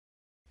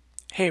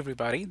Hey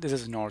everybody, this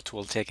is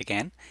Northwell Tech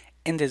again.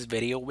 In this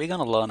video, we're going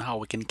to learn how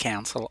we can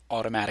cancel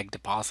automatic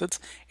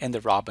deposits in the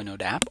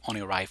Robinhood app on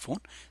your iPhone.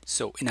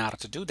 So in order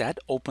to do that,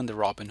 open the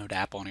Robinhood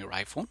app on your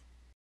iPhone.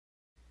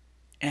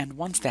 And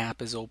once the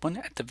app is open,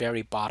 at the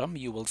very bottom,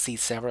 you will see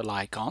several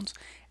icons.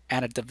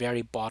 And at the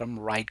very bottom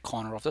right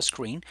corner of the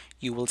screen,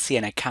 you will see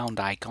an account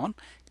icon.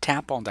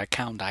 Tap on the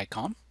account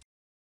icon.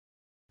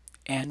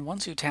 And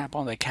once you tap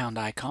on the account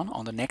icon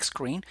on the next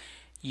screen,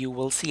 you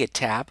will see a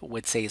tab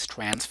which says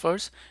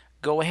Transfers.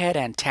 Go ahead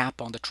and tap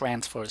on the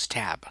Transfers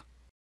tab.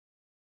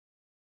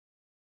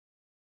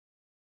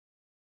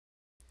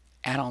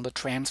 And on the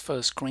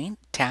transfer screen,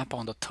 tap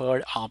on the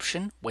third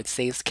option which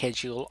says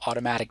Schedule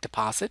Automatic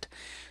Deposit.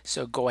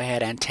 So go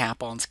ahead and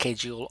tap on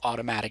Schedule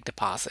Automatic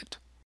Deposit.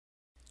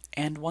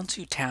 And once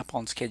you tap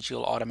on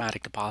Schedule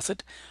Automatic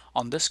Deposit,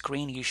 on this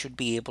screen you should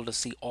be able to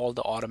see all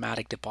the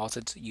automatic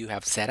deposits you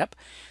have set up.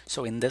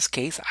 So in this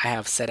case, I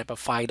have set up a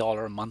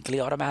 $5 monthly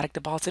automatic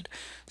deposit.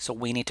 So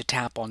we need to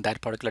tap on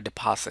that particular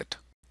deposit.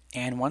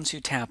 And once you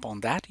tap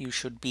on that, you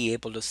should be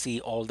able to see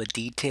all the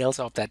details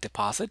of that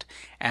deposit.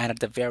 And at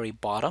the very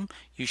bottom,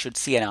 you should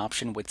see an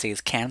option which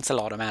says Cancel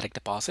Automatic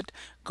Deposit.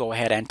 Go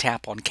ahead and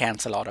tap on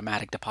Cancel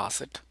Automatic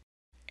Deposit.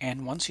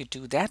 And once you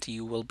do that,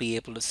 you will be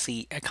able to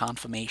see a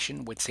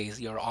confirmation which says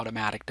your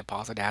automatic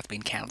deposit has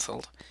been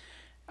canceled.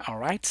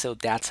 Alright, so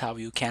that's how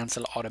you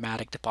cancel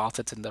automatic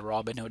deposits in the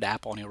Robinhood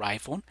app on your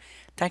iPhone.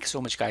 Thanks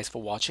so much guys for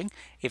watching.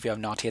 If you have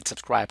not yet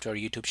subscribed to our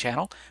YouTube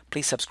channel,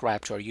 please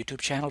subscribe to our YouTube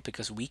channel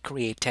because we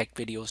create tech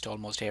videos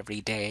almost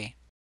every day.